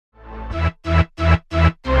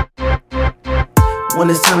When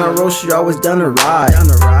it's time to roll, she always down to ride.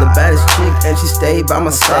 The baddest chick and she stayed by my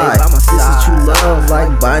side. This is true love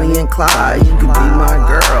like Bonnie and Clyde. You can be my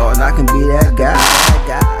girl and I can be that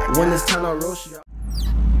guy. When it's time to roll, she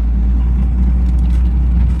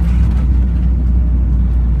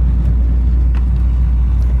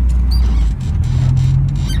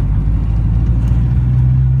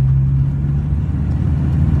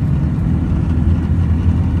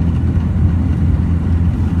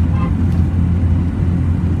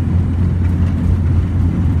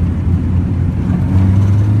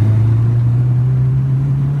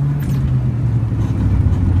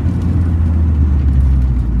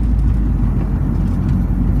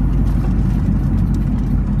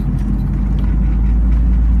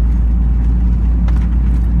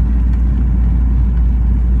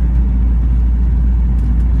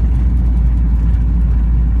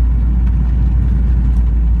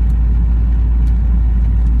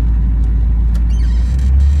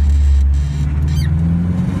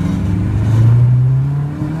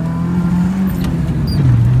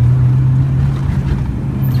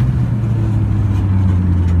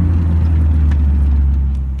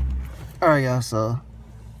Alright y'all, so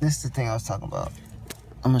this is the thing I was talking about.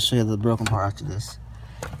 I'm gonna show you the broken part after this.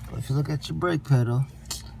 But if you look at your brake pedal,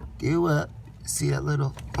 get up, see that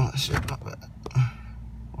little, oh shit, my bad.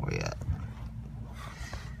 Where we at?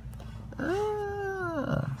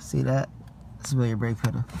 See that? This is where your brake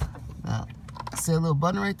pedal. Now, see a little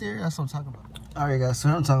button right there? That's what I'm talking about. Alright guys, so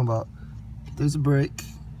what I'm talking about, there's a brake,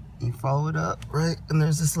 you follow it up, right? And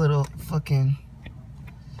there's this little fucking,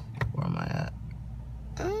 where am I at?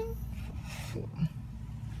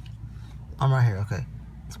 I'm right here, okay.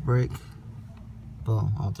 It's brake.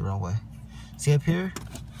 Boom, I went the wrong way. See up here?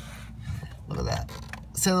 Look at that.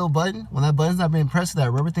 See a little button? When that button's not being pressed, that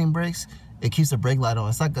rubber thing breaks, it keeps the brake light on.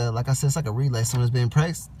 It's like like I said, it's like a relay. So when it's being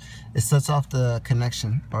pressed, it sets off the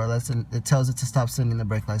connection, or it tells it to stop sending the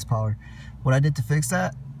brake light's power. What I did to fix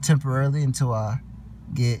that, temporarily until I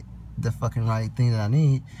get the fucking right thing that I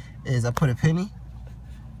need, is I put a penny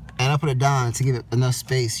and I put a dime to give it enough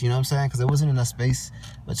space, you know what I'm saying? Because there wasn't enough space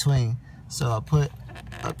between. So I put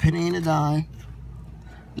a penny and a dime.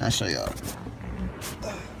 Now I'll show y'all.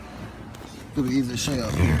 It'll be easy to show y'all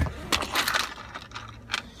here.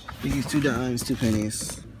 We use 2 dimes, 2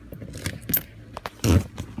 pennies.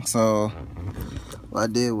 So what I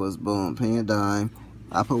did was boom, penny and dime.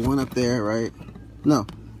 I put one up there, right? No,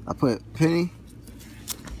 I put penny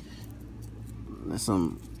and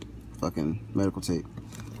some fucking medical tape.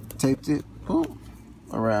 Taped it, boom,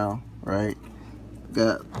 around, right?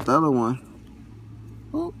 Got the other one,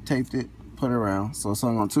 boop, taped it, put it around. So it's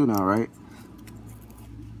hung on 2 now, right?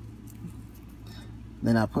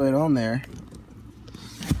 Then I put it on there,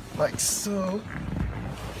 like so.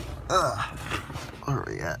 Where are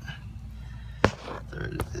we at? There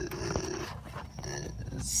it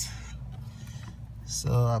is. So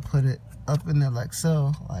I put it up in there like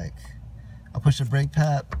so. Like I push the brake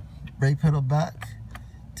pedal back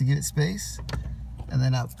to give it space, and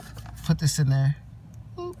then I put this in there.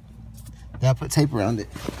 Then I put tape around it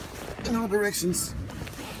in all directions.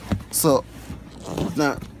 So on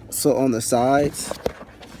the sides,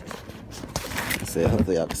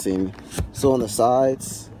 hopefully y'all can see me. So on the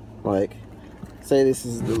sides, like say this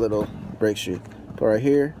is the little brake shoe, but right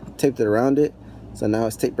here, taped it around it. So now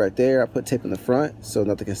it's taped right there. I put tape in the front so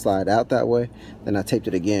nothing can slide out that way. Then I taped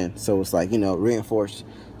it again, so it's like, you know, reinforced.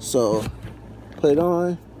 So put it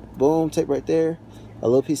on, boom, tape right there, a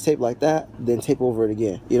little piece of tape like that, then tape over it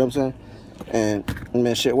again. You know what I'm saying? And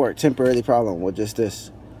man, shit worked. Temporary problem with just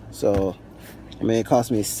this. So I mean, it cost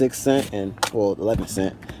me 6 cents and, well, 11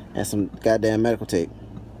 cents and some goddamn medical tape.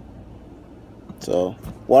 So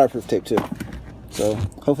waterproof tape too. So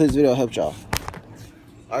hopefully this video helped y'all.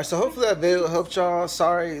 Alright, so hopefully that video helped y'all.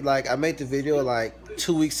 Sorry, like I made the video like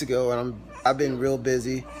 2 weeks ago and I've been real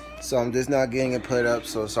busy, so I'm just not getting it put up.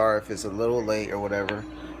 So sorry if it's a little late or whatever.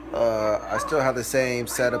 I still have the same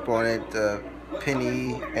setup on it, the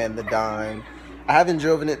penny and the dime. I haven't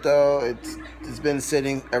driven it though. It's been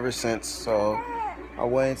sitting ever since, so I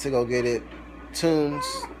waiting to go get it tuned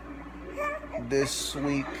this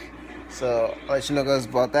week. So I'll let you know guys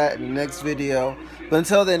about that in the next video. But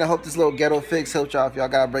until then, I hope this little ghetto fix helped y'all if y'all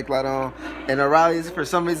got a brake light on. And O'Reilly's, for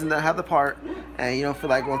some reason, don't have the part, and you don't feel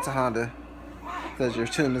like going to Honda because your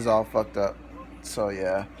tune is all fucked up. So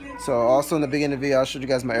yeah. So also in the beginning of the video, I showed you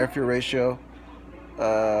guys my air fuel ratio.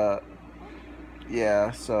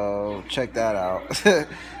 Yeah, so check that out.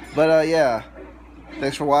 But yeah,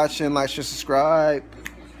 thanks for watching. Like, share, subscribe.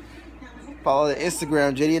 Follow the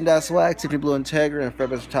Instagram, JDM.swag, Tiffany Blue Integra, and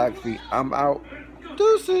Fairbanks Photography. I'm out.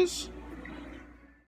 Deuces.